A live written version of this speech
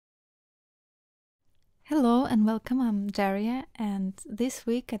Hello and welcome, I'm Daria, and this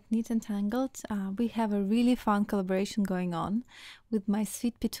week at Neat&Tangled we have a really fun collaboration going on with My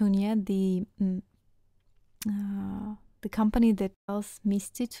Sweet Petunia, the company that sells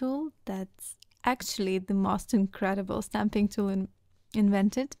MISTI tool. That's actually the most incredible stamping tool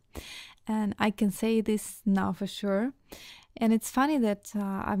invented, and I can say this now for sure. And it's funny that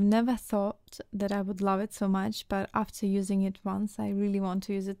I've never thought that I would love it so much, but after using it once, I really want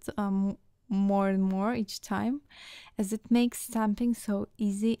to use it more and more each time, as it makes stamping so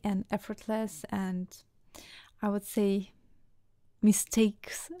easy and effortless, and I would say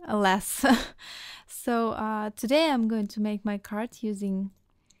mistakes less. So today I'm going to make my card using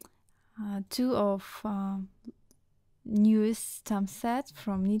two of newest stamp set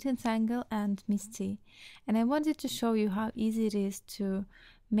from Neat&Tangled and MISTI, and I wanted to show you how easy it is to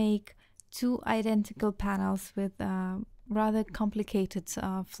make two identical panels with rather complicated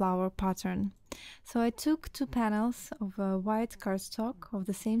flower pattern. So I took two panels of a white cardstock of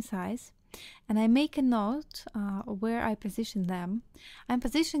the same size, and I make a note where I position them. I'm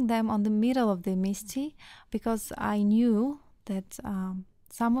positioning them on the middle of the MISTI because I knew that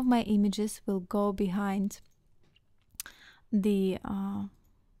some of my images will go behind the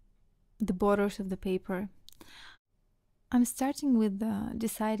borders of the paper. I'm starting with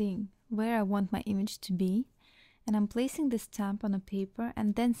deciding where I want my image to be, and I'm placing the stamp on a paper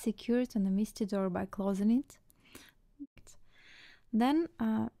and then secure it on the MISTI door by closing it. Then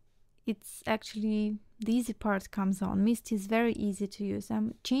it's actually the easy part comes on. MISTI is very easy to use.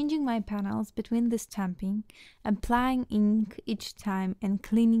 I'm changing my panels between the stamping, applying ink each time, and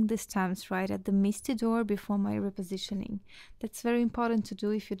cleaning the stamps right at the MISTI door before my repositioning. That's very important to do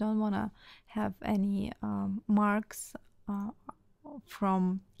if you don't want to have any marks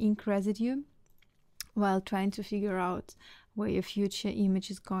from ink residue while trying to figure out where your future image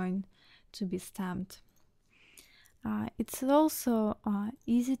is going to be stamped. It's also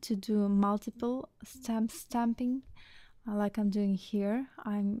easy to do multiple stamping, like I'm doing here.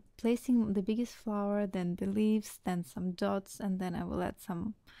 I'm placing the biggest flower, then the leaves, then some dots, and then I will add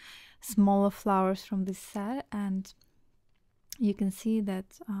some smaller flowers from this set. And you can see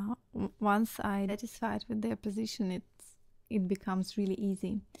that once I'm satisfied with their position, it becomes really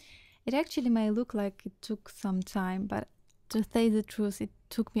easy. It actually may look like it took some time, but to say the truth, it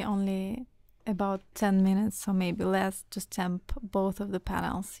took me only about 10 minutes or maybe less to stamp both of the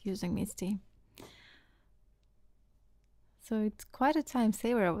panels using MISTI. So it's quite a time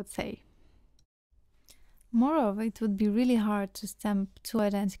saver, I would say. Moreover, it would be really hard to stamp two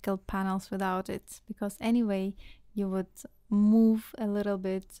identical panels without it, because anyway you would move a little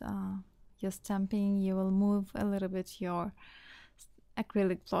bit your stamping, you will move a little bit your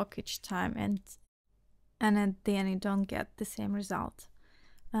acrylic block each time, and at the end you don't get the same result.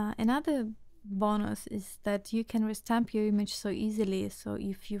 Another bonus is that you can restamp your image so easily. So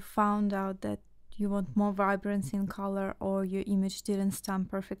if you found out that you want more vibrancy in color, or your image didn't stamp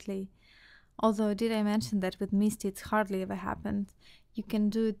perfectly, although did I mention that with MISTI it's hardly ever happened, you can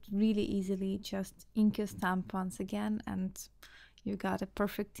do it really easily. Just ink your stamp once again and you got a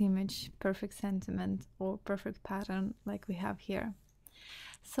perfect image, perfect sentiment, or perfect pattern like we have here.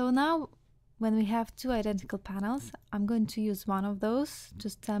 So now when we have two identical panels, I'm going to use one of those to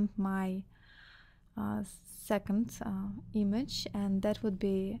stamp my second image, and that would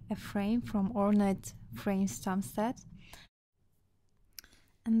be a frame from Ornate frame stamp set.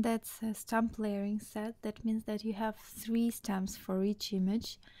 And that's a stamp layering set. That means that you have 3 stamps for each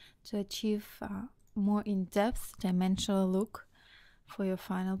image to achieve more in-depth dimensional look for your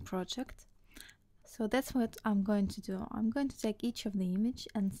final project. So that's what I'm going to do. I'm going to take each of the image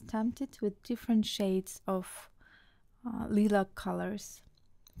and stamp it with different shades of lilac colors,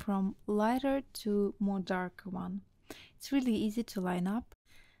 from lighter to more darker one. It's really easy to line up.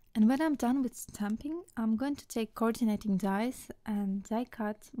 And when I'm done with stamping, I'm going to take coordinating dies and die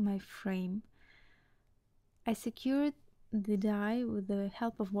cut my frame. I secured the die with the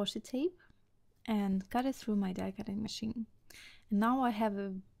help of washi tape and cut it through my die cutting machine. And now I have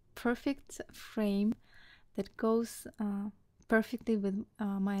a perfect frame that goes perfectly with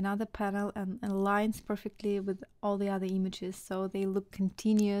my another panel and aligns perfectly with all the other images, so they look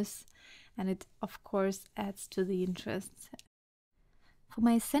continuous, and it of course adds to the interest. For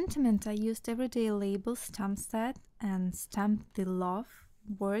my sentiment, I used Everyday Label stamp set and stamped the love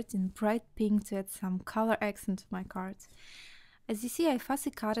word in bright pink to add some color accent to my card. As you see, I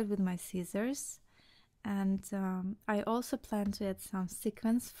fussy cut it with my scissors, and I also plan to add some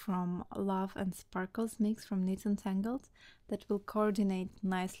sequins from Love and Sparkles mix from Neat&Tangled that will coordinate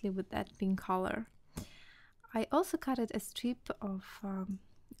nicely with that pink color. I also cut a strip of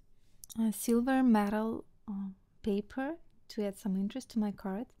silver metal paper to add some interest to my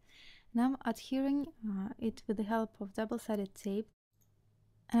card. Now I'm adhering it with the help of double-sided tape,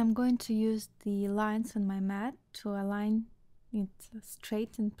 and I'm going to use the lines on my mat to align it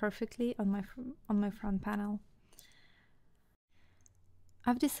straight and perfectly on my front panel.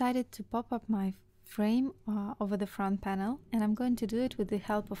 I've decided to pop up my frame over the front panel, and I'm going to do it with the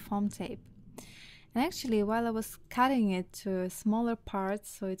help of foam tape. And actually, while I was cutting it to smaller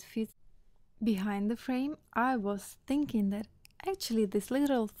parts so it fits behind the frame, I was thinking that actually these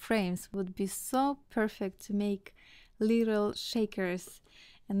little frames would be so perfect to make little shakers,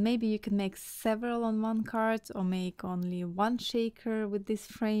 and maybe you can make several on one card or make only one shaker with this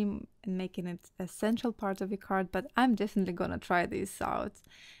frame and making it a central part of your card. But I'm definitely gonna try this out,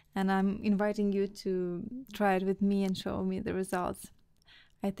 and I'm inviting you to try it with me and show me the results.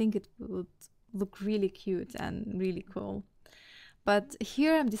 I think it would look really cute and really cool. But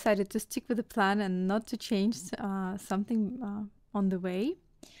here I've decided to stick with the plan and not to change something on the way.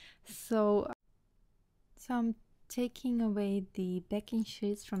 So I'm taking away the backing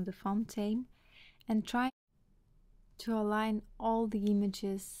sheets from the foam tape and trying to align all the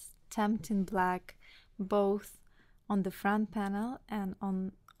images stamped in black, both on the front panel and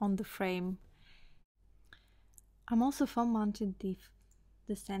on the frame. I'm also foam mounted the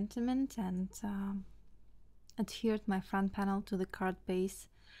sentiment and adhered my front panel to the card base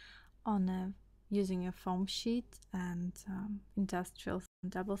on using a foam sheet and industrial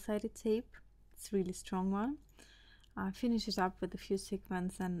double-sided tape. It's a really strong one. I finished it up with a few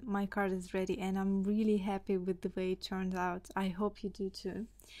sequins and my card is ready, and I'm really happy with the way it turned out. I hope you do too.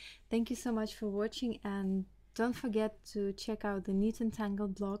 Thank you so much for watching, and don't forget to check out the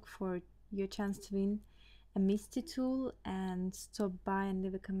Neat&Tangled blog for your chance to win a MISTI tool, and stop by and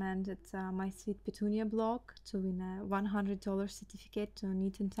leave a comment at My Sweet Petunia blog to win a $100 certificate to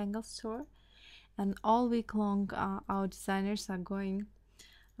Neat&Tangled store. And all week long our designers are going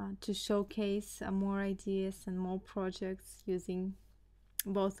to showcase more ideas and more projects using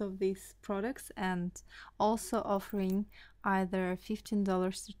both of these products, and also offering either a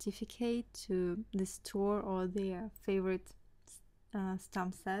 $15 certificate to the store or their favorite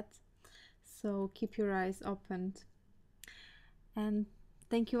stamp set. So keep your eyes opened, and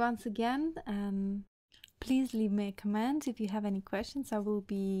thank you once again, and please leave me a comment if you have any questions. I will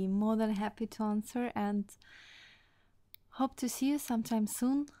be more than happy to answer, and hope to see you sometime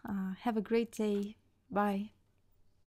soon. Have a great day. Bye.